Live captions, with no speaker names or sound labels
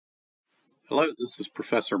Hello, this is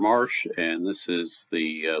Professor Marsh, and this is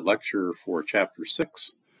the lecture for Chapter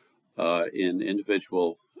 6 in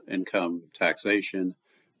Individual Income Taxation,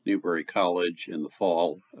 Newberry College in the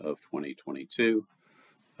fall of 2022.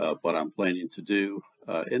 What I'm planning to do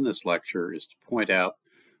in this lecture is to point out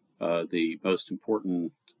the most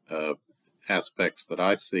important aspects that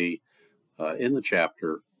I see in the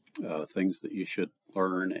chapter, things that you should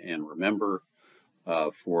learn and remember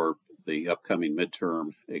for the upcoming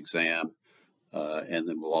midterm exam. And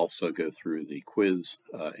then we'll also go through the quiz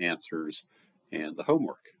answers and the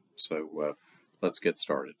homework. So let's get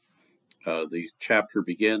started. The chapter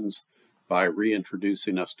begins by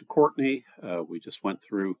reintroducing us to Courtney. We just went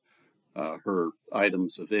through her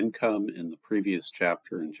items of income in the previous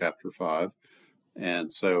chapter, in Chapter 5. And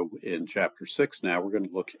so in Chapter 6 now, we're going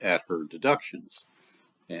to look at her deductions.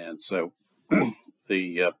 And so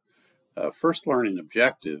the first learning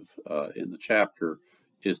objective in the chapter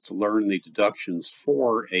is to learn the deductions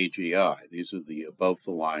for AGI. These are the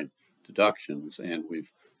above-the-line deductions, and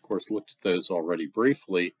we've, of course, looked at those already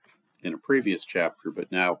briefly in a previous chapter,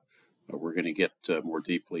 but now we're going to get more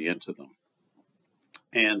deeply into them.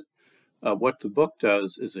 And what the book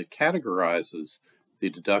does is it categorizes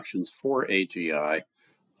the deductions for AGI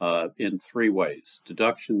in three ways: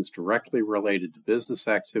 deductions directly related to business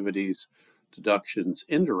activities, deductions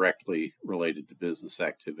indirectly related to business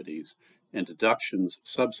activities, and deductions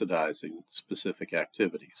subsidizing specific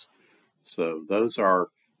activities. So those are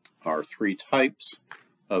our three types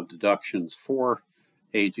of deductions for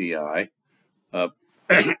AGI,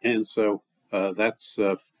 and so that's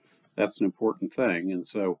an important thing. And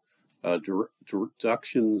so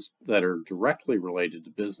deductions that are directly related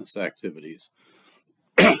to business activities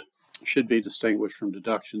should be distinguished from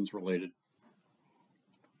deductions related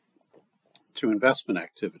to investment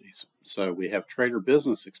activities. So we have trade or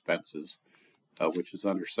business expenses, which is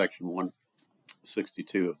under Section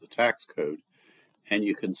 162 of the tax code, and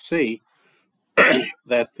you can see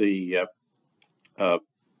that the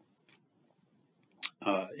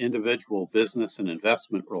individual business and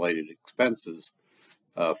investment related expenses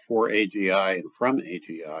for AGI and from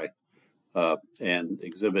AGI, and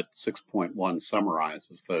Exhibit 6.1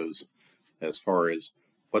 summarizes those as far as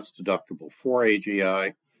what's deductible for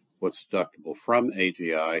AGI, what's deductible from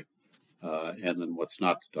AGI, and then what's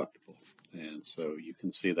not deductible. And so you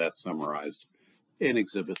can see that summarized in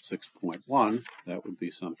Exhibit 6.1. That would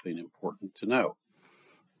be something important to know.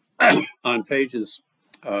 On pages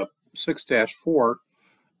 6-4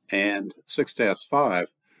 and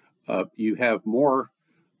 6-5, you have more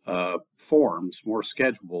forms, more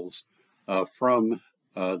schedules from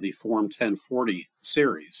the Form 1040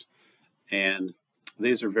 series. And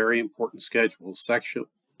these are very important schedules.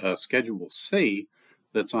 Schedule C,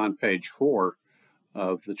 that's on page 4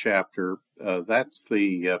 of the chapter, that's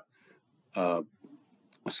the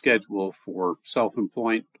schedule for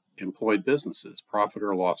self-employed businesses, profit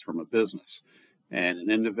or loss from a business. And an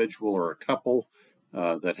individual or a couple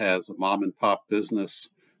that has a mom and pop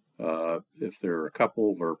business, if they're a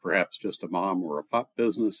couple, or perhaps just a mom or a pop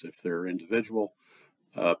business, if they're individual,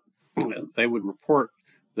 they would report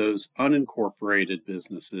those unincorporated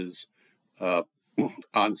businesses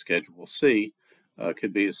on Schedule C.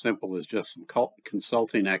 Could be as simple as just some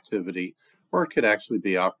consulting activity, or it could actually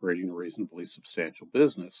be operating a reasonably substantial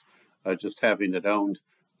business, just having it owned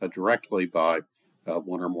directly by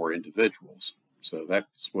one or more individuals. So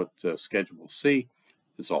that's what Schedule C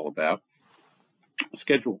is all about.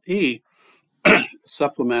 Schedule E,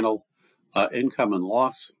 Supplemental Income and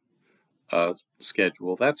Loss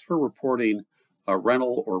Schedule, that's for reporting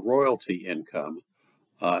rental or royalty income,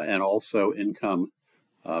 and also income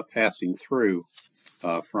passing through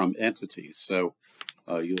from entities. So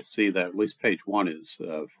you'll see that at least page 1 is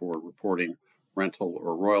for reporting rental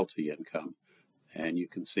or royalty income. And you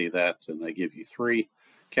can see that, and they give you 3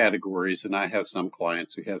 categories. And I have some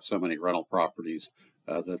clients who have so many rental properties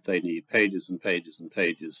that they need pages and pages and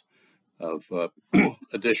pages of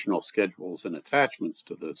additional schedules and attachments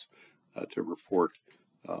to this to report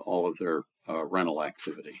all of their rental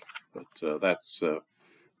activity. But that's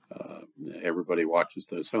everybody watches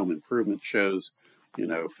those home improvement shows, you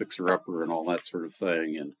know, Fixer Upper and all that sort of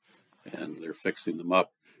thing, and they're fixing them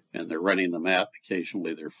up and they're renting them out.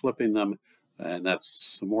 Occasionally they're flipping them, and that's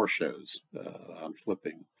some more shows on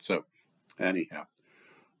flipping. So anyhow,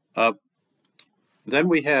 then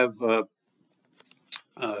we have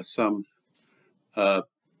some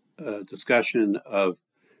discussion of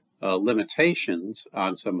limitations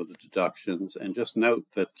on some of the deductions, and just note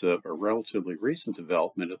that a relatively recent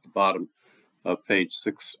development at the bottom of page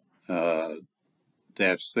 6-6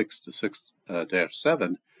 to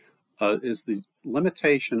 6-7 is the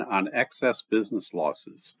limitation on excess business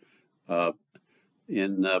losses.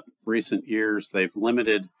 In recent years, they've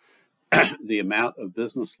limited the amount of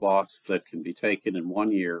business loss that can be taken in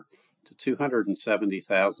 1 year to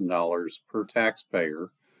 $270,000 per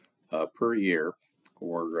taxpayer per year,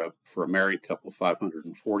 or for a married couple,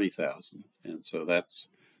 $540,000. And so that's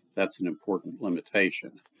an important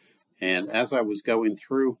limitation. And as I was going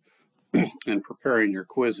through and preparing your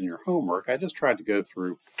quiz and your homework, I just tried to go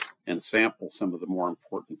through and sample some of the more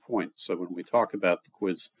important points. So when we talk about the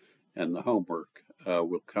quiz and the homework,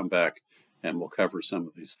 we'll come back and we'll cover some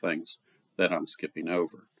of these things that I'm skipping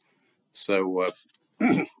over. So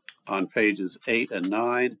on pages 8 and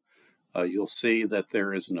 9, you'll see that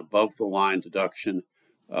there is an above-the-line deduction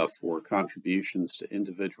for contributions to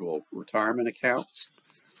individual retirement accounts,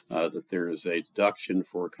 that there is a deduction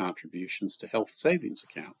for contributions to health savings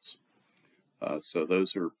accounts. So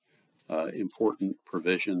those are important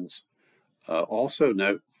provisions. Also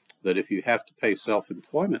note that if you have to pay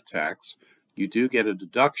self-employment tax, you do get a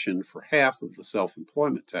deduction for half of the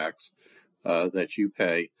self-employment tax that you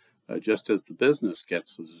pay, just as the business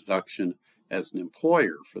gets the deduction as an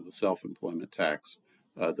employer for the self-employment tax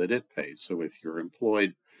that it pays. So if you're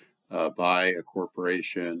employed by a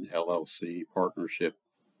corporation, LLC, partnership,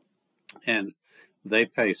 and they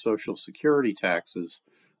pay Social Security taxes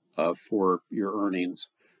for your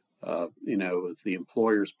earnings, the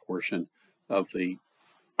employer's portion of the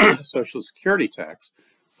Social Security tax,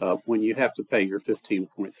 when you have to pay your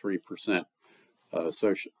 15.3%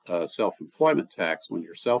 self-employment tax when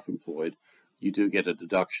you're self-employed, you do get a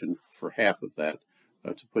deduction for half of that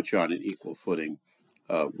to put you on an equal footing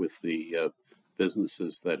with the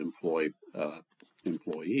businesses that employ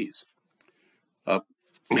employees.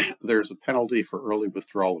 There's a penalty for early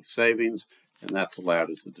withdrawal of savings, and that's allowed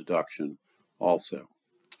as a deduction also.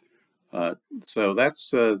 So that's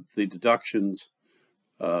the deductions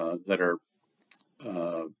that are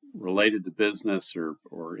related to business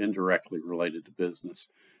or indirectly related to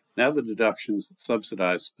business. Now the deductions that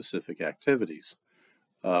subsidize specific activities.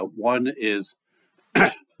 One is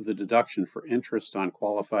the deduction for interest on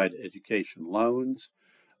qualified education loans,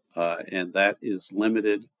 and that is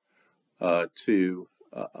limited to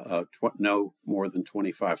no more than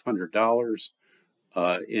 $2,500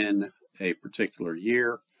 in a particular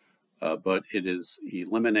year, but it is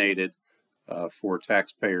eliminated for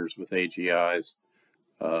taxpayers with AGIs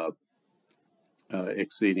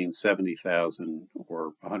exceeding $70,000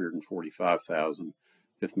 or $145,000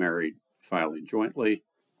 if married filing jointly,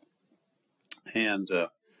 and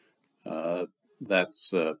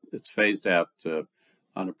it's phased out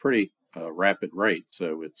on a pretty rapid rate.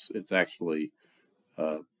 So it's actually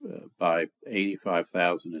by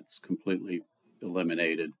 85,000, it's completely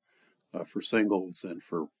eliminated for singles, and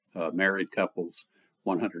for married couples,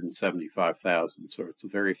 175,000. So it's a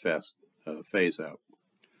very fast phase out.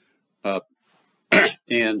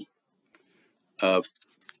 And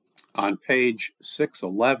on page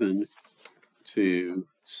 611 to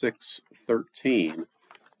 613,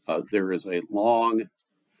 there is a long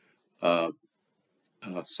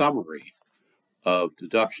summary of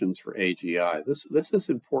deductions for AGI. This is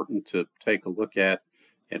important to take a look at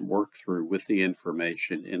and work through with the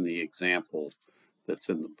information in the example that's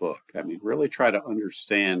in the book. I mean, really try to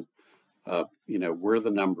understand, where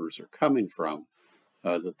the numbers are coming from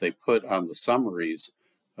that they put on the summaries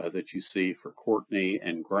that you see for Courtney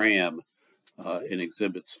and Graham in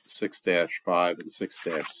exhibits 6-5 and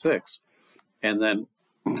 6-6. And then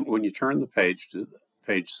when you turn the page to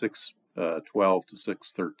page 612 to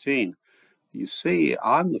 613, you see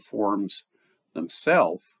on the forms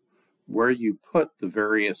themselves where you put the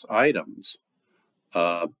various items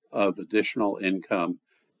of additional income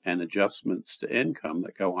and adjustments to income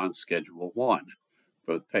that go on Schedule 1,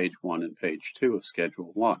 both page 1 and page 2 of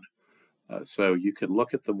Schedule 1. So you can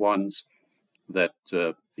look at the ones that,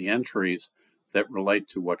 the entries that relate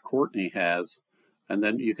to what Courtney has, and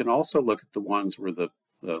then you can also look at the ones where the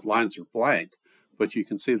lines are blank, but you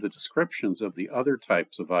can see the descriptions of the other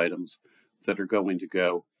types of items that are going to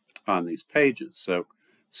go on these pages. So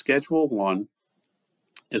Schedule 1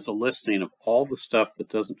 is a listing of all the stuff that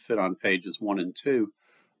doesn't fit on pages 1 and 2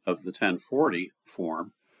 of the 1040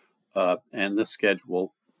 form, and this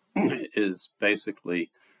schedule is basically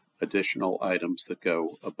additional items that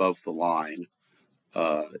go above the line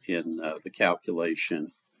in the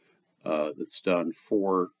calculation that's done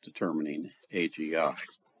for determining AGI.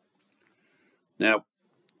 Now,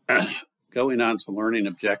 going on to Learning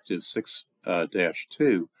Objective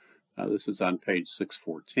 6-2, this is on page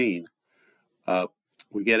 614,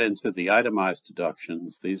 we get into the itemized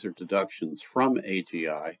deductions. These are deductions from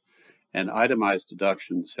AGI, and itemized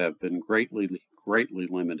deductions have been greatly greatly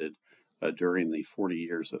limited during the 40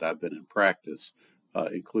 years that I've been in practice,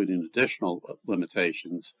 including additional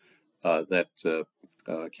limitations that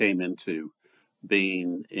came into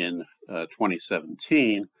being in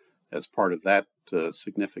 2017 as part of that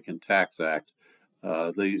significant tax act.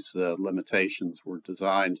 These limitations were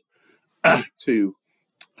designed to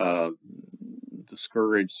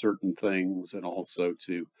discourage certain things and also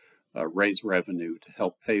to raise revenue to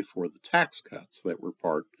help pay for the tax cuts that were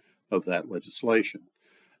part of that legislation.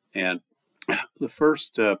 And the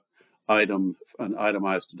first item on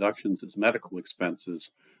itemized deductions is medical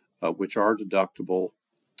expenses, which are deductible.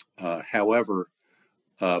 However,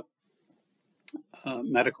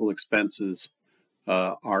 medical expenses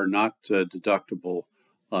are not deductible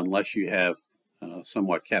unless you have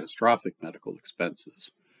somewhat catastrophic medical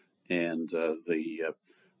expenses. And the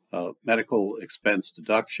medical expense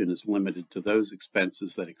deduction is limited to those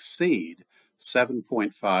expenses that exceed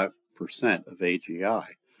 7.5% of AGI.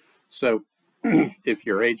 So if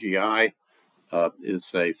your AGI is,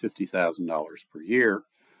 say, $50,000 per year,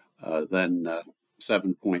 then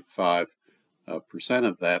 7.5%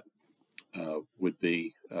 of that would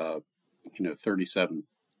be,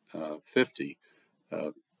 $3,750,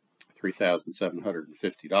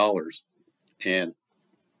 $3,750, and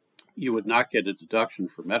you would not get a deduction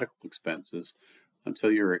for medical expenses until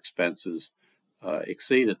your expenses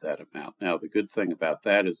exceeded that amount. Now, the good thing about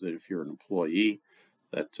that is that if you're an employee,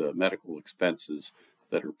 that medical expenses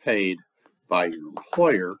that are paid by your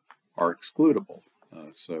employer are excludable.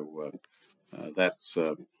 So that's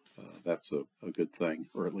a good thing,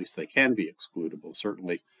 or at least they can be excludable.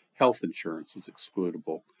 Certainly, health insurance is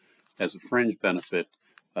excludable as a fringe benefit,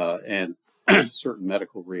 and certain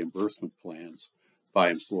medical reimbursement plans by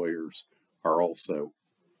employers are also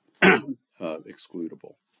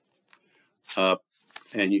excludable.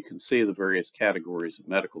 And you can see the various categories of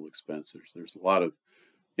medical expenses. There's a lot of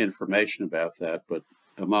information about that, but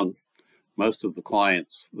among most of the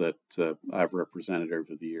clients that I've represented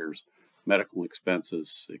over the years, medical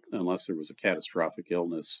expenses, unless there was a catastrophic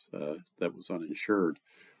illness that was uninsured,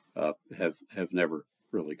 have never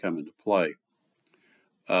really come into play.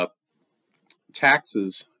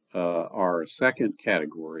 Taxes are a second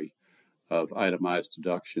category of itemized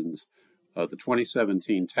deductions. The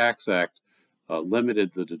 2017 Tax Act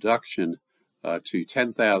limited the deduction to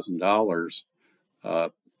 $10,000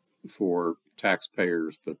 for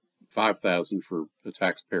taxpayers, but $5,000 for a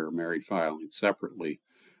taxpayer married filing separately,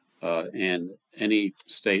 and any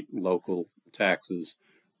state and local taxes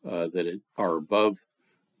that are above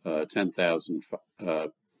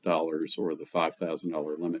 $10,000 or the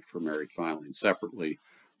 $5,000 limit for married filing separately,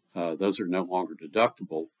 those are no longer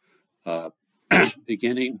deductible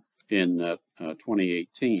beginning in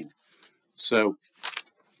 2018. So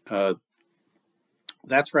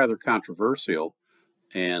that's rather controversial,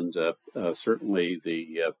 and certainly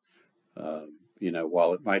the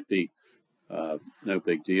while it might be no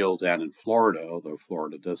big deal down in Florida, although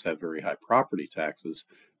Florida does have very high property taxes,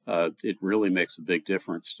 it really makes a big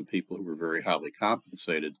difference to people who are very highly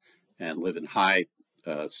compensated and live in high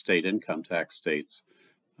state income tax states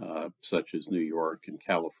such as New York and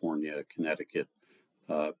California, Connecticut,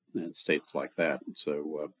 and states like that.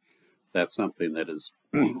 So that's something that is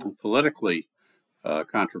politically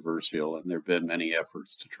controversial, and there have been many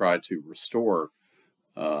efforts to try to restore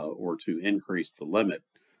or to increase the limit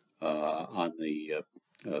on the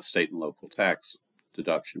state and local tax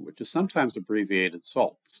deduction, which is sometimes abbreviated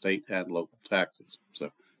SALT, state and local taxes,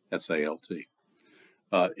 so SALT.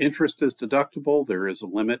 Interest is deductible. There is a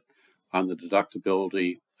limit on the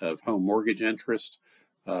deductibility of home mortgage interest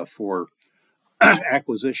for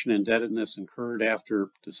acquisition indebtedness incurred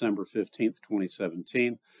after December 15th,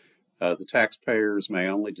 2017. The taxpayers may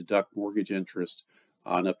only deduct mortgage interest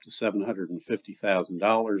on up to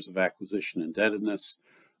 $750,000 of acquisition indebtedness,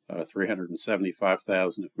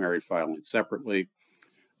 $375,000 if married filing separately.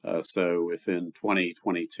 So if in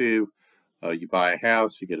 2022 you buy a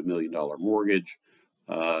house, you get $1 million mortgage,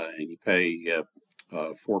 and you pay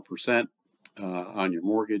 4% on your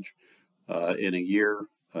mortgage, in a year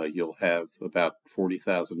you'll have about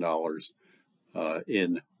 $40,000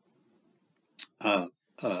 in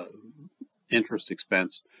interest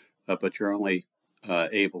expense, but you're only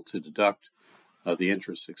able to deduct the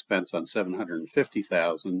interest expense on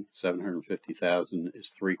 $750,000. $750,000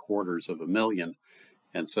 is $750,000,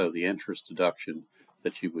 and so the interest deduction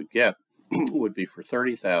that you would get would be for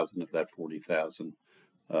 $30,000 of that $40,000,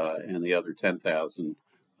 and the other $10,000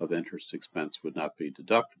 of interest expense would not be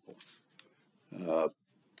deductible.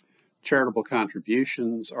 Charitable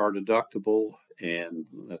contributions are deductible, and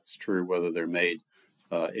that's true whether they're made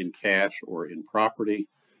in cash or in property.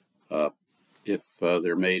 If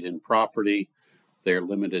they're made in property, they're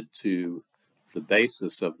limited to the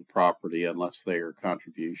basis of the property unless they are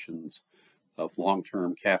contributions of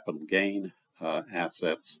long-term capital gain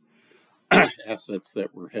assets, assets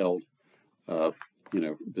that were held, for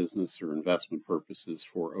business or investment purposes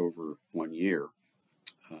for over 1 year.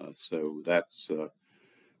 So that's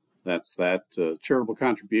that. Charitable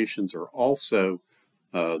contributions are also,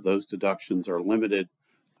 those deductions are limited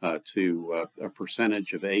to a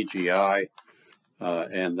percentage of AGI,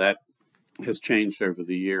 and that has changed over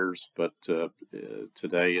the years, but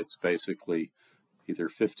today it's basically either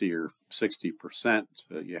 50 or 60%.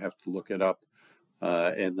 You have to look it up.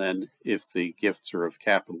 And then if the gifts are of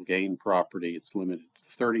capital gain property, it's limited to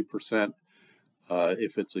 30%.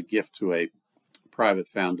 If it's a gift to a private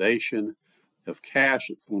foundation of cash,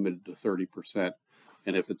 it's limited to 30%.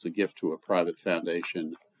 And if it's a gift to a private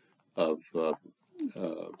foundation of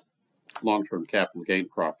long-term capital gain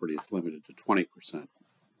property, it's limited to 20%.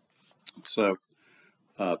 So,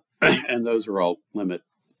 and those are all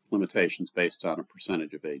limitations based on a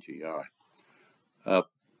percentage of AGI.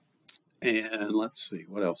 And let's see,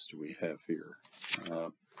 what else do we have here?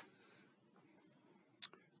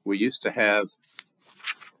 We used to have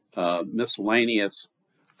miscellaneous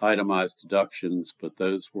itemized deductions, but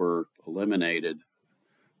those were eliminated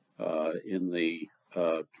in the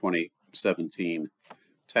 2017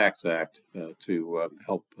 Tax Act to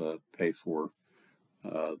help pay for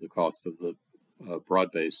the cost of the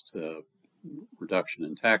broad-based reduction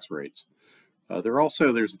in tax rates.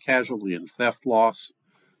 There's a casualty and theft loss.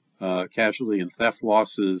 Casualty and theft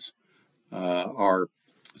losses are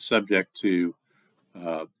subject to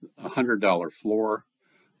a $100 floor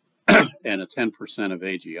and a 10% of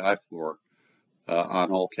AGI floor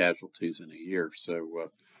on all casualties in a year.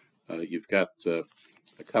 So you've got a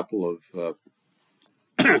couple of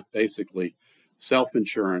basically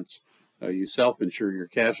self-insurance. You self-insure your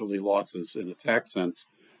casualty losses in a tax sense,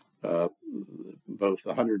 both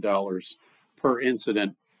 $100 per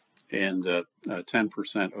incident and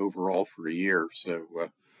 10% overall for a year.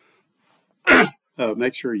 So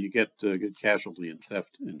make sure you get good casualty and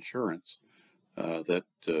theft insurance that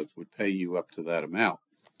would pay you up to that amount,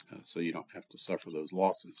 so you don't have to suffer those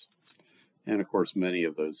losses. And of course, many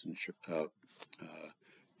of those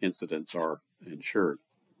incidents are insured.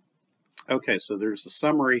 Okay, so there's a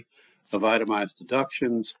summary of itemized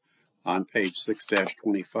deductions on page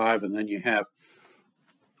 6-25, and then you have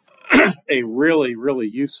a really, really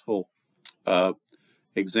useful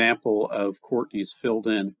example of Courtney's filled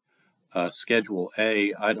in Schedule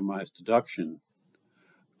A itemized deduction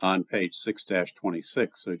on page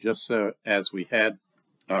 6-26. So just so as we had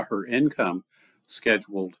her income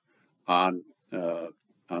scheduled on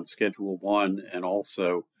Schedule 1 and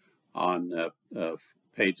also on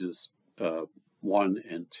pages 1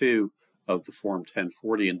 and 2 of the Form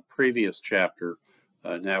 1040 in the previous chapter,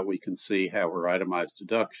 now we can see how her itemized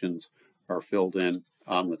deductions are filled in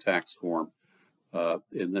on the tax form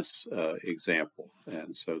in this example.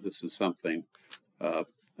 And so this is something to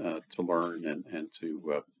learn and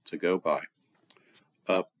to go by.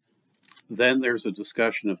 Then there's a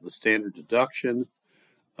discussion of the standard deduction.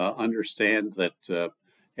 Understand that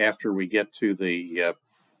after we get to the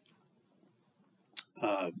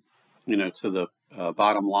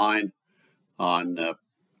bottom line on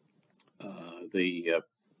the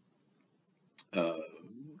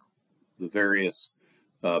various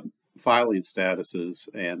filing statuses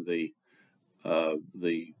and the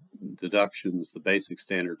deductions, the basic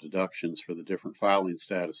standard deductions for the different filing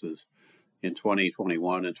statuses in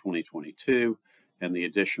 2021 and 2022, and the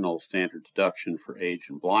additional standard deduction for age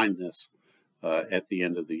and blindness at the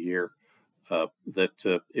end of the year,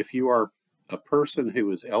 that if you are a person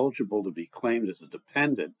who is eligible to be claimed as a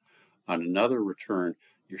dependent on another return,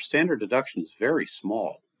 your standard deduction is very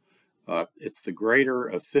small. It's the greater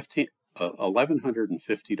of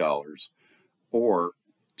 $1,150 or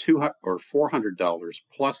 $400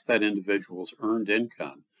 plus that individual's earned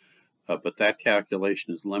income, but that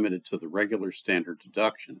calculation is limited to the regular standard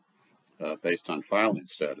deduction based on filing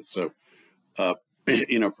status. So,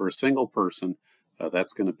 for a single person,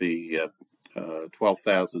 that's going to be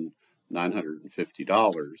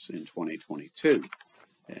 $12,950 in 2022,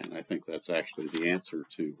 and I think that's actually the answer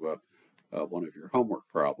to one of your homework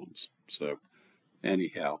problems. So,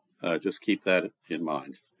 anyhow, just keep that in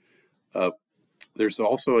mind. There's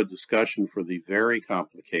also a discussion for the very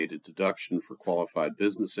complicated deduction for qualified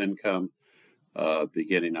business income,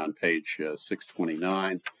 beginning on page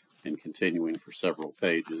 629 and continuing for several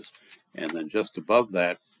pages. And then just above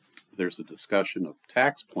that, there's a discussion of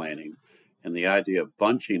tax planning and the idea of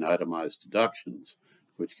bunching itemized deductions,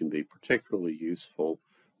 which can be particularly useful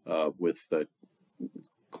with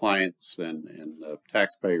clients and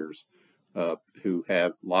taxpayers who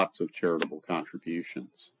have lots of charitable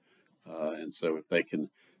contributions. And so if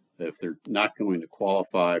they're not going to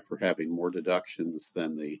qualify for having more deductions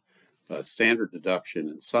than the standard deduction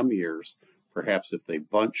in some years, perhaps if they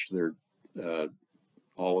bunch their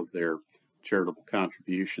all of their charitable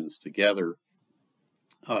contributions together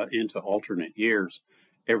into alternate years,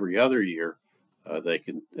 every other year they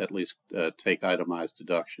can at least take itemized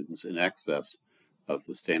deductions in excess of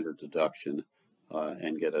the standard deduction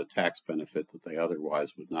and get a tax benefit that they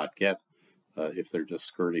otherwise would not get if they're just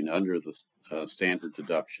skirting under the standard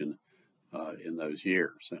deduction in those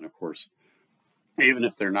years. And of course, even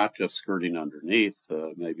if they're not just skirting underneath,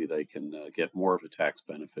 maybe they can get more of a tax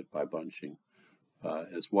benefit by bunching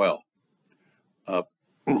as well.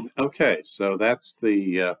 Okay, so that's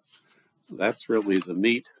really the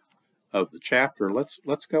meat of the chapter.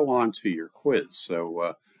 Let's go on to your quiz.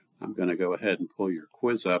 So I'm going to go ahead and pull your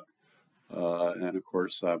quiz up, and of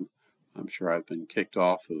course I'm sure I've been kicked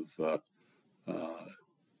off of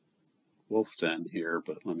Wolf Den here,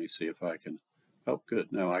 but let me see if I can. Oh,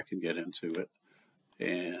 good. No, I can get into it.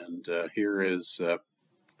 And here is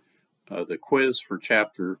the quiz for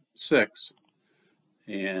Chapter 6.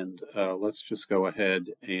 And let's just go ahead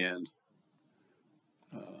and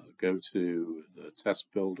go to the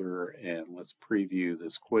test builder and let's preview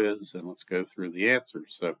this quiz and let's go through the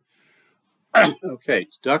answers. So, okay,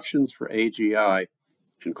 deductions for AGI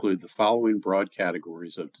include the following broad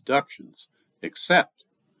categories of deductions, except,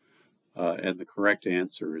 and the correct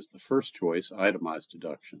answer is the first choice, itemized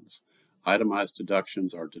deductions. Itemized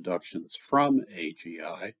deductions are deductions from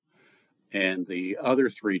AGI, and the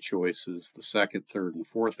other three choices, the second, third, and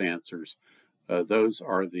fourth answers, those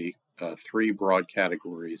are the three broad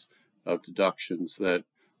categories of deductions that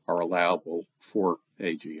are allowable for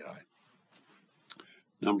AGI.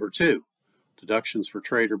 Number 2, deductions for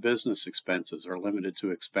trade or business expenses are limited to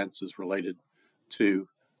expenses related to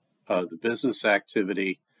the business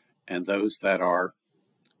activity and those that are,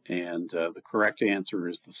 and the correct answer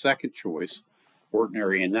is the second choice,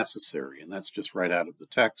 ordinary and necessary, and that's just right out of the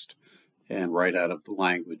text and right out of the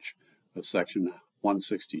language of Section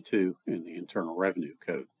 162 in the Internal Revenue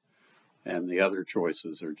Code. And the other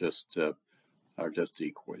choices are just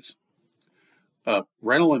decoys.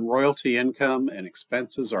 Rental and royalty income and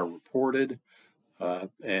expenses are reported,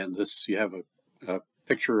 and this you have a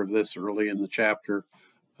picture of this early in the chapter.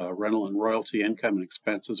 Rental and royalty income and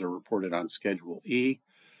expenses are reported on Schedule E.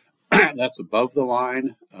 That's above the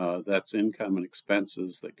line. That's income and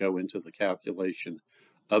expenses that go into the calculation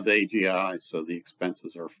of AGI, so the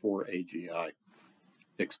expenses are for AGI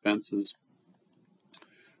expenses.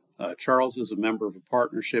 Charles is a member of a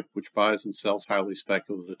partnership which buys and sells highly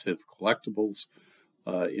speculative collectibles.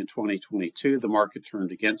 In 2022, the market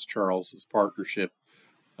turned against Charles's partnership,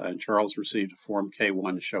 and Charles received a Form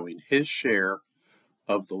K-1 showing his share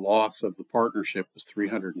of the loss of the partnership was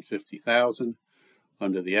 $350,000.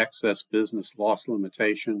 Under the excess business loss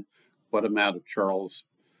limitation, what amount is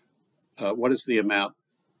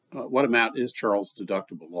Charles'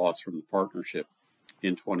 deductible loss from the partnership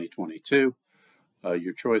in 2022?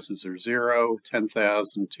 Your choices are 0,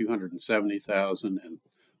 10,000, 270,000, and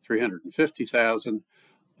 350,000.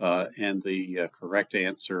 And the correct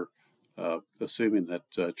answer, assuming that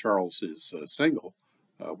Charles is single,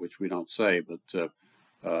 which we don't say, but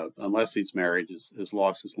unless he's married, his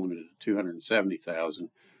loss is limited to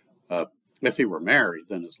 270,000. If he were married,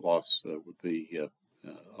 then his loss would be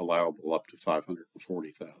allowable up to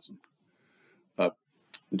 540,000.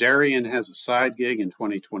 Darian has a side gig in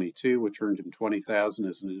 2022, which earned him $20,000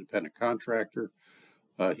 as an independent contractor.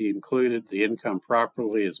 He included the income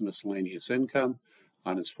properly as miscellaneous income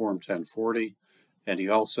on his Form 1040, and he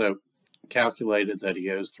also calculated that he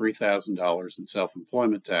owes $3,000 in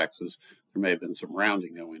self-employment taxes. There may have been some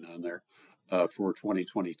rounding going on there for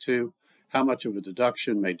 2022. How much of a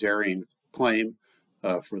deduction may Darian claim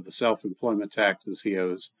for the self-employment taxes he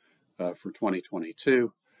owes for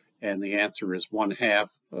 2022? And the answer is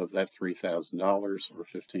 1/2 of that $3,000 or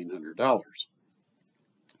 $1,500.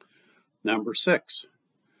 Number 6,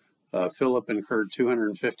 Philip incurred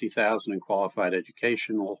 $250,000 in qualified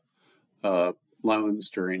educational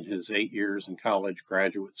loans during his 8 years in college,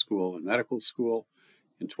 graduate school, and medical school.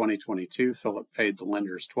 In 2022, Philip paid the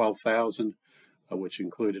lenders $12,000, which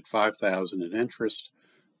included $5,000 in interest.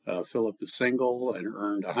 Philip is single and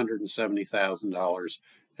earned $170,000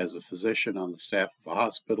 as a physician on the staff of a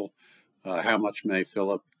hospital. How much may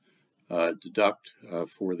Philip deduct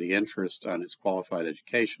for the interest on his qualified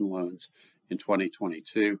education loans in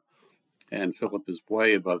 2022? And Philip is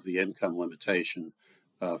way above the income limitation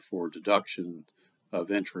for deduction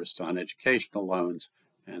of interest on educational loans,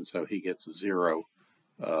 and so he gets a 0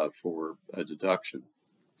 for a deduction.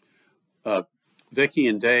 Vicky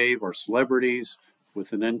and Dave are celebrities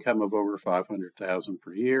with an income of over $500,000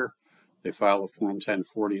 per year. They file a Form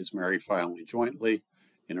 1040 as married filing jointly.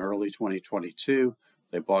 In early 2022,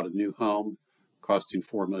 they bought a new home costing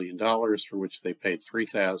 $4 million, for which they paid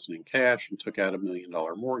 $3,000 in cash and took out a $1 million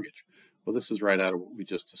mortgage. Well, this is right out of what we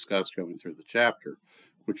just discussed going through the chapter,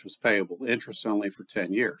 which was payable interest only for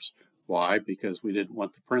 10 years. Why? Because we didn't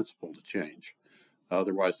want the principal to change.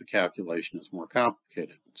 Otherwise, the calculation is more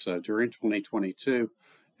complicated. So during 2022,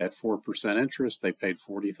 at 4% interest, they paid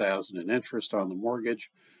 $40,000 in interest on the mortgage.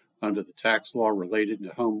 Under the tax law related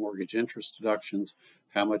to home mortgage interest deductions,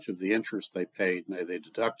 how much of the interest they paid may they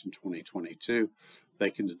deduct in 2022?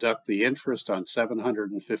 They can deduct the interest on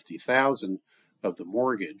 $750,000 of the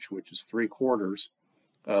mortgage, which is 3/4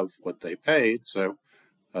 of what they paid. So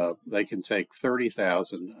they can take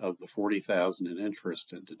 $30,000 of the $40,000 in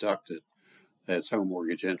interest and deduct it as home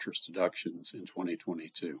mortgage interest deductions in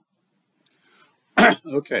 2022.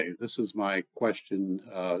 Okay, this is my question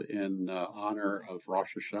in honor of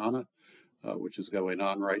Rosh Hashanah, which is going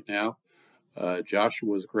on right now.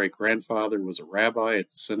 Joshua's great-grandfather was a rabbi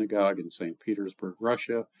at the synagogue in St. Petersburg,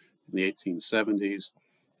 Russia in the 1870s.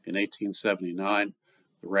 In 1879,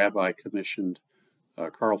 the rabbi commissioned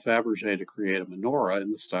Carl Fabergé to create a menorah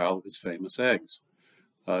in the style of his famous eggs.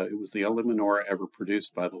 It was the only menorah ever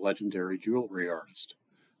produced by the legendary jewelry artist.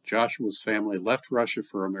 Joshua's family left Russia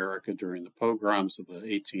for America during the pogroms of the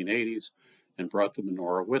 1880s and brought the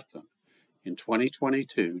menorah with them. In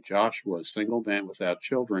 2022, Joshua, a single man without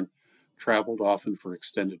children, traveled often for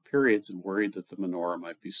extended periods and worried that the menorah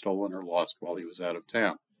might be stolen or lost while he was out of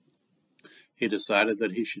town. He decided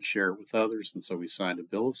that he should share it with others, and so he signed a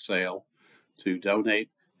bill of sale to donate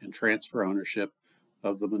and transfer ownership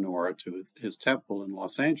of the menorah to his temple in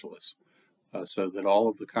Los Angeles, so that all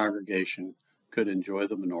of the congregation could enjoy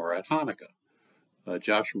the menorah at Hanukkah.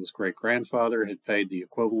 Joshua's great-grandfather had paid the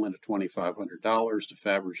equivalent of $2,500 to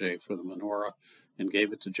Fabergé for the menorah and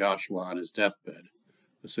gave it to Joshua on his deathbed.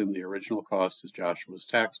 Assume the original cost as Joshua's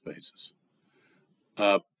tax basis.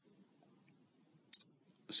 So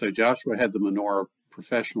Joshua had the menorah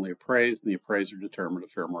professionally appraised, and the appraiser determined a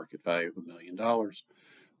fair market value of $1 million.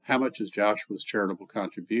 How much is Joshua's charitable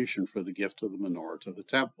contribution for the gift of the menorah to the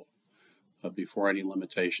temple, before any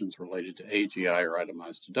limitations related to AGI or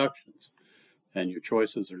itemized deductions? And your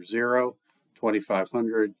choices are 0,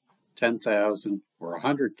 2,500, 10,000, or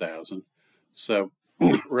 100,000. So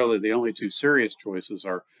really the only two serious choices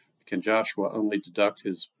are, can Joshua only deduct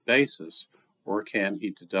his basis, or can he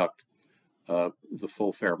deduct the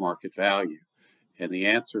full fair market value? And the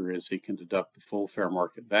answer is he can deduct the full fair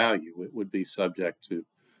market value. It would be subject to,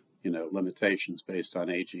 limitations based on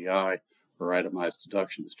AGI or itemized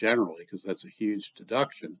deductions generally, because that's a huge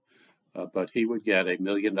deduction. But he would get a $1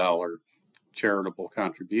 million charitable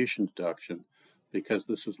contribution deduction because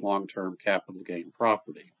this is long-term capital gain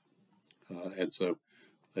property. And so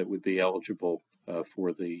it would be eligible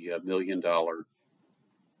for the $1 million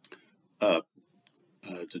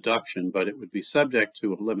deduction, but it would be subject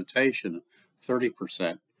to a limitation,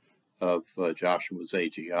 30% of Joshua's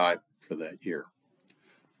AGI for that year.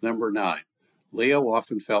 Number 9, Leo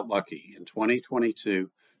often felt lucky. In 2022,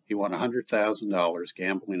 he won $100,000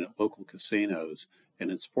 gambling at local casinos and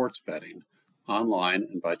in sports betting, online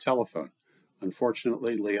and by telephone.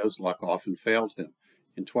 Unfortunately, Leo's luck often failed him.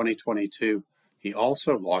 In 2022, he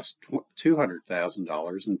also lost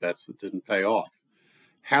 $200,000 in bets that didn't pay off.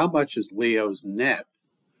 How much is Leo's net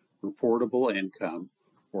reportable income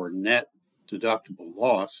or net deductible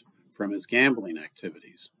loss from his gambling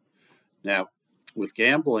activities? Now, with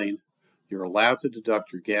gambling, you're allowed to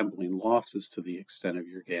deduct your gambling losses to the extent of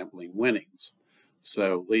your gambling winnings.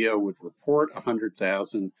 So Leo would report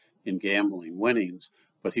 $100,000 in gambling winnings,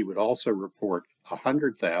 but he would also report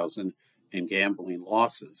 $100,000 in gambling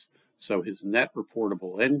losses. So his net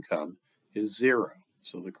reportable income is 0.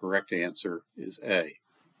 So the correct answer is A.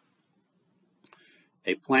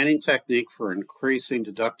 A planning technique for increasing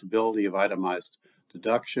deductibility of itemized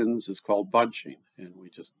deductions is called bunching, and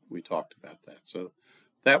we talked about that. So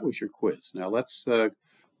that was your quiz. Now let's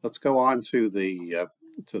go on to the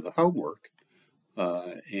homework,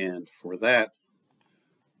 and for that,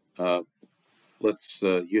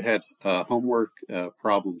 you had homework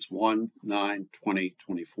problems 1, 9, 20,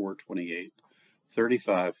 24, 28,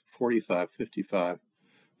 35, 45, 55,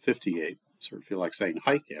 58. Sort of feel like saying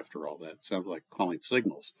hike after all that. It sounds like calling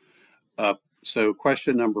signals. So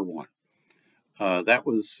question number 1. Has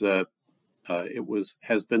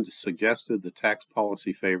been suggested that tax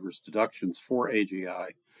policy favors deductions for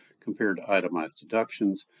AGI compared to itemized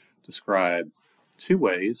deductions describe two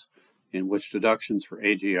ways in which deductions for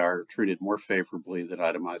AGI are treated more favorably than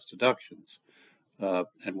itemized deductions.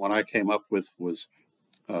 And what I came up with was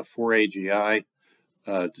for AGI,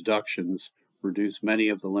 deductions reduce many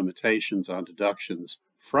of the limitations on deductions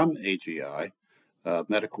from AGI,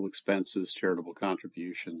 medical expenses, charitable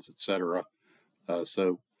contributions, etc.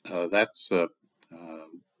 So that's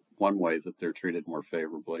one way that they're treated more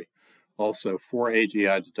favorably. Also, for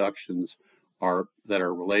AGI deductions that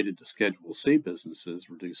are related to Schedule C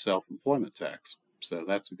businesses reduce self-employment tax. So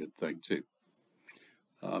that's a good thing too.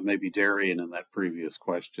 Maybe Darian in that previous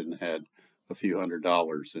question had a few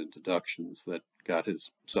 $100s in deductions that got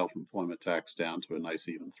his self-employment tax down to a nice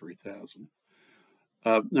even $3,000.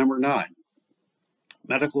 Number 9,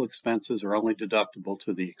 medical expenses are only deductible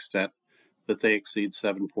to the extent that they exceed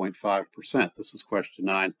 7.5%. This is question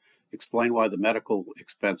 9. Explain why the medical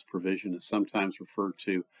expense provision is sometimes referred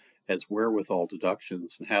to as wherewithal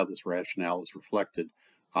deductions and how this rationale is reflected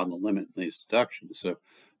on the limit in these deductions. So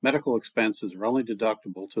medical expenses are only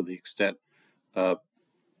deductible to the extent that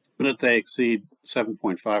they exceed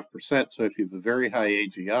 7.5%. So if you have a very high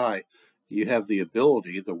AGI, you have the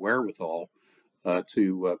ability, the wherewithal,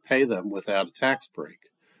 to pay them without a tax break.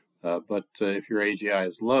 But if your AGI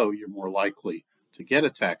is low, you're more likely to get a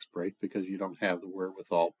tax break because you don't have the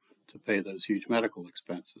wherewithal to pay those huge medical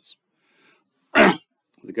expenses.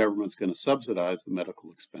 The government's going to subsidize the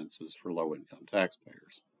medical expenses for low-income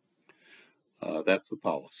taxpayers. That's the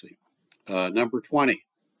policy. Number 20.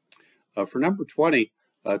 For number 20,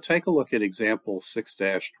 take a look at example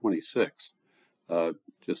 6-26,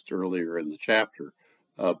 just earlier in the chapter.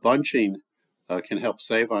 Bunching can help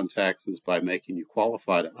save on taxes by making you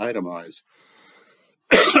qualify to itemize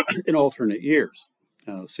in alternate years.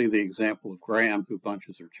 See the example of Graham, who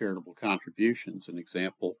bunches her charitable contributions in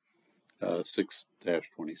example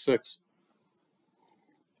 6-26.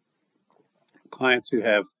 Clients who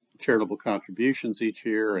have charitable contributions each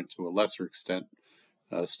year and to a lesser extent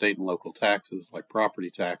state and local taxes like property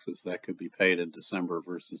taxes that could be paid in December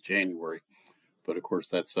versus January, but of course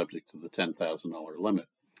that's subject to the $10,000 limit.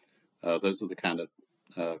 Those are the kind of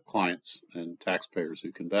clients and taxpayers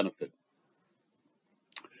who can benefit.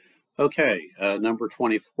 Okay, number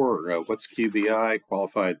 24, what's QBI?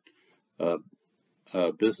 Qualified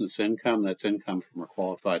business income. That's income from a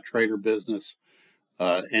qualified trader business.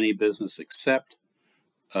 Any business except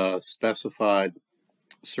specified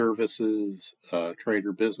services,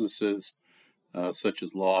 trader businesses, such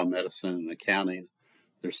as law, medicine, and accounting.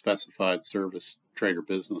 They're specified service trader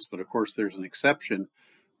business, but of course there's an exception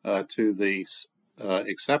to the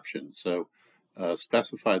exception. So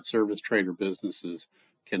specified service trader businesses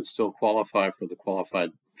can still qualify for the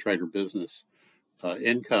qualified trader business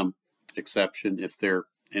income exception if their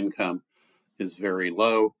income is very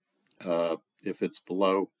low. If it's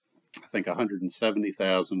below, I think,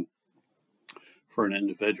 $170,000 for an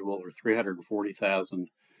individual or $340,000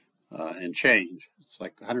 and change. It's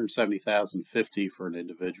like $170,050 for an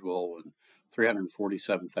individual and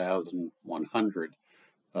 $347,100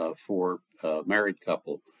 for a married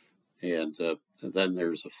couple. And then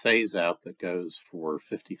there's a phase out that goes for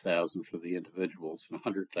 $50,000 for the individuals and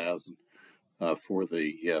 $100,000 for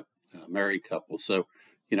the married couple. So,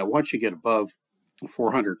 once you get above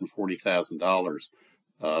 $440,000,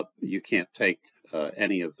 you can't take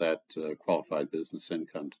any of that qualified business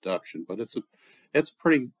income deduction. But it's a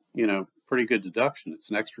pretty good deduction. It's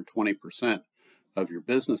an extra 20% of your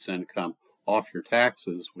business income off your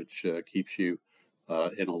taxes, which keeps you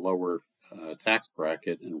in a lower tax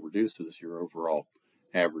bracket and reduces your overall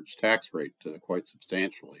average tax rate quite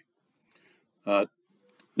substantially.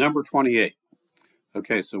 Number 28.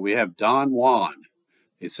 Okay, so we have Don Juan,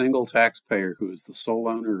 a single taxpayer who is the sole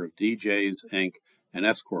owner of DJ's Inc. and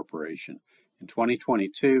S Corporation. In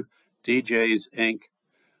 2022, DJ's Inc.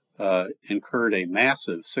 Incurred a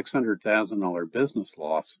massive $600,000 business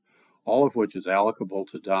loss, all of which is allocable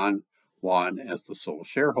to Don Juan as the sole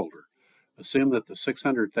shareholder. Assume that the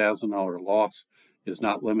 $600,000 loss is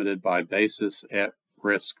not limited by basis, at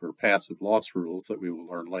risk, or passive loss rules that we will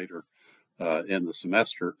learn later in the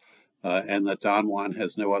semester, and that Don Juan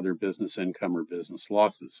has no other business income or business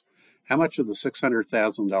losses. How much of the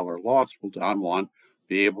 $600,000 loss will Don Juan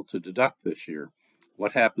be able to deduct this year?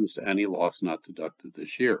 What happens to any loss not deducted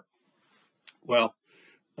this year? Well,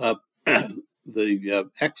 the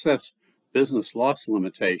excess business loss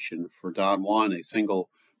limitation for Don Juan, a single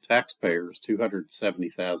taxpayer, is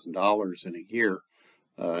 $270,000 in a year,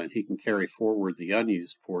 and he can carry forward the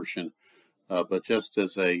unused portion. But just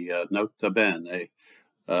as a note to Ben,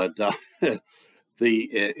 the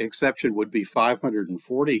exception would be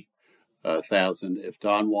 $540,000 thousand if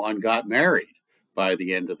Don Juan got married by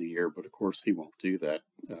the end of the year, but of course he won't do that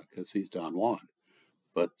because he's Don Juan.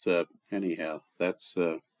 But anyhow, that's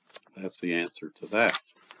the answer to that.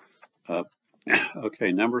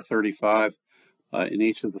 Okay, number 35. In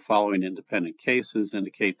each of the following independent cases,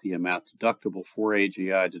 indicate the amount deductible for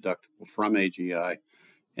AGI, deductible from AGI,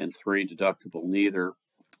 and 3, deductible neither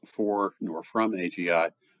for nor from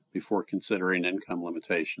AGI before considering income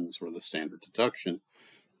limitations or the standard deduction.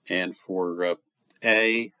 And for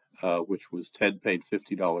A, which was Ted paid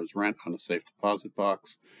 $50 rent on a safe deposit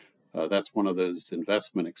box, that's one of those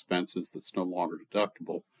investment expenses that's no longer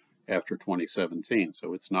deductible after 2017,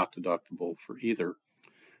 so it's not deductible for either.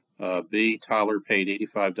 B, Tyler paid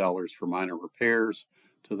 $85 for minor repairs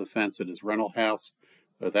to the fence at his rental house.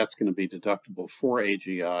 That's going to be deductible for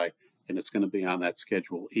AGI, and it's going to be on that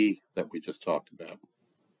Schedule E that we just talked about.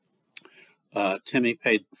 Timmy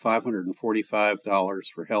paid $545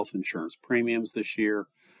 for health insurance premiums this year,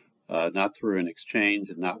 not through an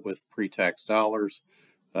exchange and not with pre-tax dollars.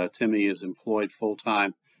 Timmy is employed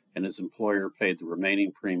full-time, and his employer paid the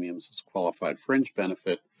remaining premiums as qualified fringe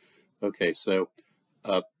benefit. Okay, so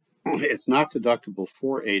it's not deductible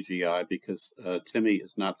for AGI because Timmy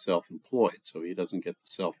is not self-employed, so he doesn't get the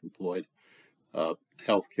self-employed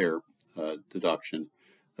health care deduction.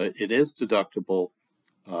 It is deductible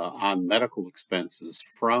on medical expenses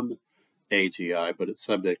from AGI, but it's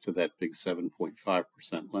subject to that big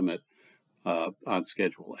 7.5% limit on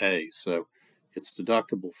Schedule A. So it's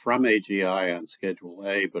deductible from AGI on Schedule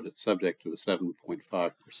A, but it's subject to a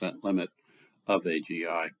 7.5% limit of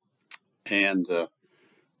AGI. And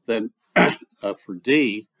then for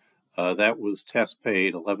D, that was Tess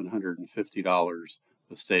paid $1,150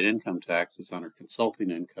 of state income taxes on her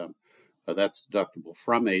consulting income. That's deductible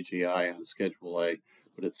from AGI on Schedule A,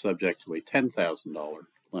 but it's subject to a $10,000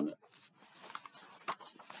 limit.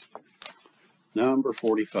 Number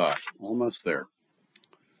 45, almost there.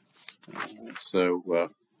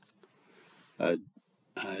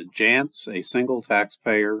 Jance, a single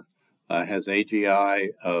taxpayer, has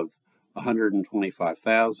AGI of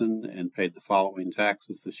 $125,000 and paid the following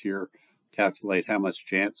taxes this year. Calculate how much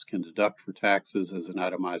Jance can deduct for taxes as an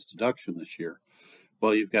itemized deduction this year.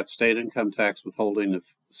 Well, you've got state income tax withholding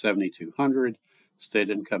of $7,200, state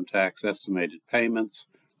income tax estimated payments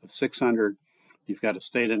of $600. You've got a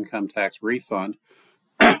state income tax refund,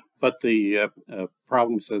 but the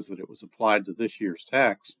problem says that it was applied to this year's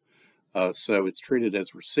tax, so it's treated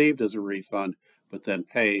as received as a refund, but then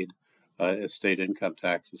paid as state income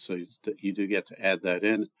taxes. So you do get to add that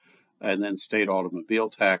in, and then state automobile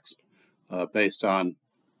tax based on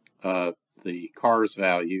the car's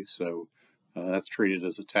value. So that's treated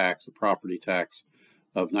as a tax, a property tax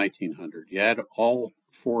of $1,900. You add all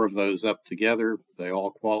 4 of those up together, they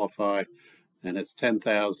all qualify, and it's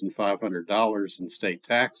 $10,500 in state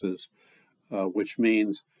taxes, which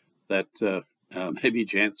means that maybe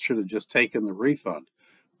Jance should have just taken the refund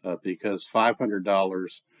because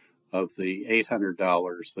 $500 of the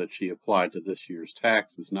 $800 that she applied to this year's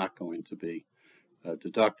tax is not going to be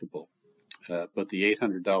deductible. But the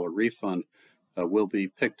 $800 refund will be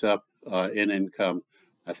picked up in income,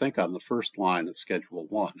 I think, on the first line of Schedule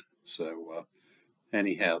 1. So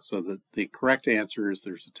anyhow, so the correct answer is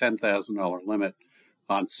there's a $10,000 limit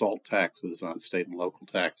on SALT taxes, on state and local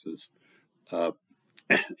taxes,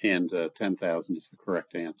 and $10,000 is the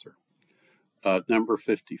correct answer. Number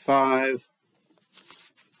 55.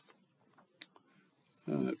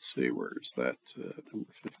 Let's see, where's that?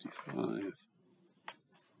 Number 55.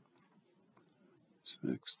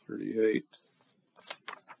 6, 38,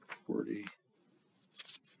 40.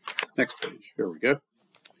 Next page. Here we go.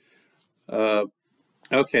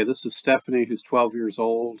 Okay, this is Stephanie, who's 12 years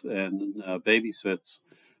old and babysits,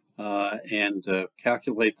 and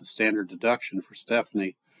calculate the standard deduction for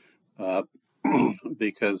Stephanie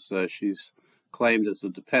because she's claimed as a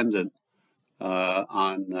dependent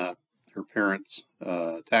on her parents'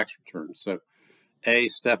 tax return. So A,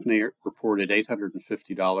 Stephanie reported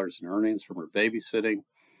 $850 in earnings from her babysitting.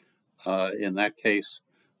 In that case,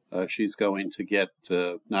 she's going to get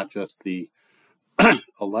not just the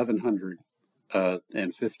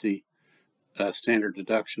 $1,150 standard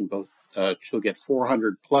deduction, but she'll get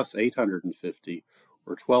 $400 plus $850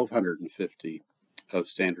 or $1,250 of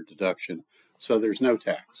standard deduction. So there's no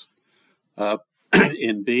tax.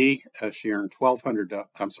 In B, she earned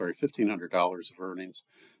 $1,500 of earnings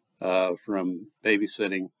from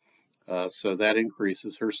babysitting. So that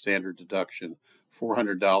increases her standard deduction,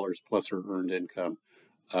 $400 plus her earned income,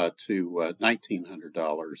 to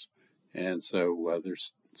 $1,900. And so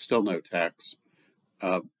there's still no tax.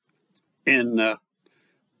 In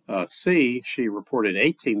C, she reported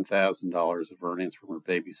 $18,000 of earnings from her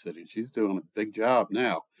babysitting. She's doing a big job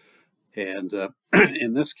now. And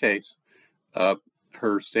in this case,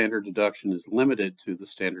 her standard deduction is limited to the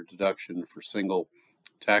standard deduction for single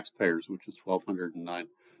taxpayers, which is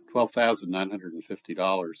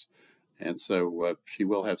 $12,950. And so she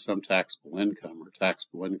will have some taxable income. Her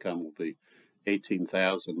taxable income will be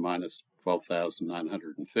 $18,000 minus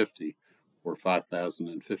 $12,950, or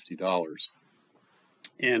 $5,050.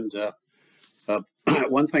 And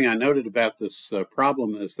one thing I noted about this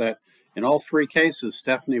problem is that in all three cases,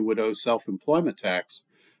 Stephanie would owe self-employment tax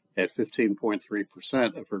at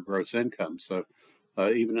 15.3% of her gross income. So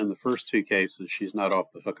even in the first two cases, she's not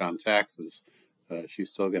off the hook on taxes.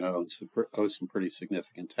 She's still going to owe some pretty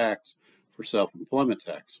significant tax for self-employment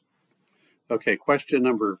tax. Okay, question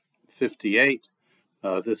number 58.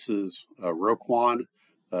 This is Roquan.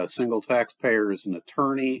 Single taxpayer is an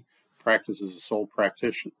attorney, practices as a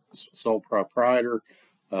sole proprietor.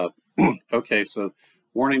 Okay, so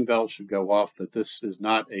warning bells should go off that this is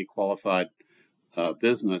not a qualified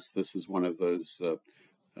business. This is one of those,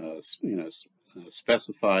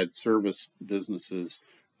 specified service businesses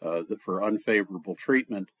that for unfavorable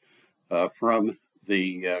treatment from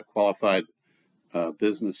the qualified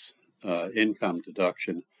business income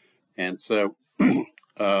deduction. And so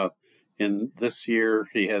in this year,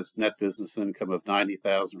 he has net business income of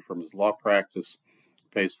 $90,000 from his law practice,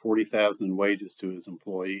 pays $40,000 in wages to his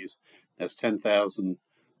employees, has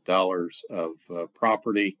 $10,000 of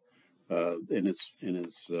property in his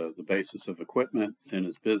the basis of equipment in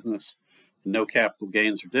his business, and no capital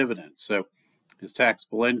gains or dividends. So his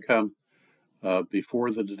taxable income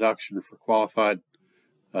before the deduction for qualified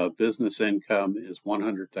business income is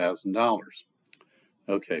 $100,000.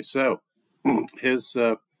 Okay, so his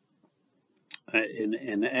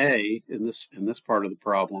in A, in this part of the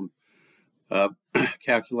problem,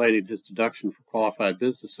 calculating his deduction for qualified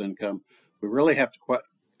business income, we really have to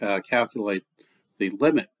calculate the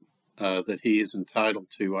limit that he is entitled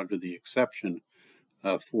to under the exception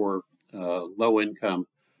for low income,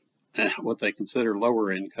 what they consider lower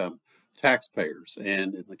income taxpayers.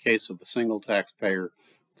 And in the case of a single taxpayer,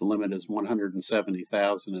 the limit is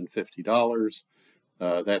 $170,050.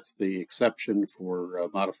 That's the exception for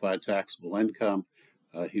modified taxable income.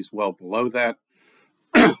 He's well below that.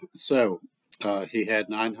 So he had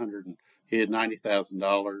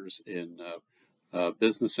 $90,000 in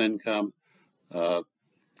business income.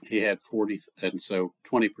 He had 40, and so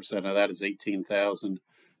 20% of that is 18,000.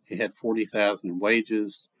 He had 40,000 in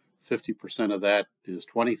wages. 50% of that is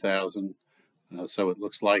 20,000. So it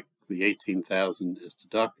looks like the 18,000 is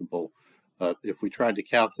deductible. If we tried to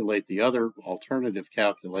calculate the other alternative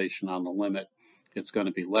calculation on the limit, it's going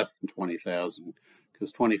to be less than 20,000,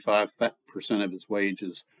 because 25% of his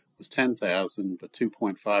wages was 10,000, but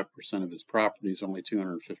 2.5% of his property is only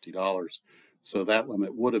 $250. So that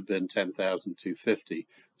limit would have been $10,250.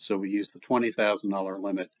 So we use the $20,000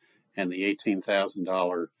 limit, and the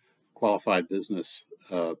 $18,000 qualified business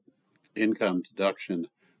income deduction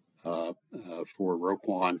for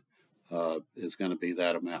Roquan is going to be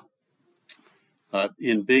that amount.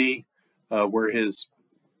 In B, where his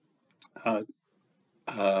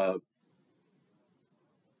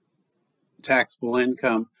taxable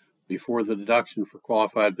income before the deduction for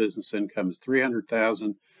qualified business income is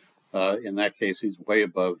 $300,000. In that case, he's way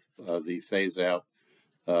above the phase out,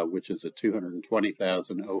 which is at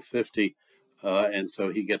 $220,050, and so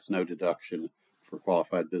he gets no deduction for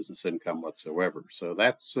qualified business income whatsoever. So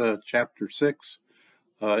that's Chapter 6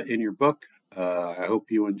 in your book. I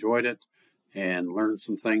hope you enjoyed it and learned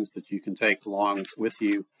some things that you can take along with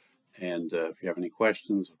you. And if you have any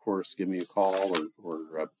questions, of course, give me a call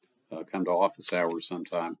or come to office hours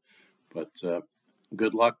sometime. But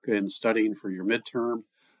good luck in studying for your midterm,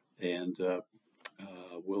 and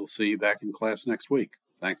we'll see you back in class next week.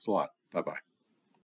 Thanks a lot. Bye-bye.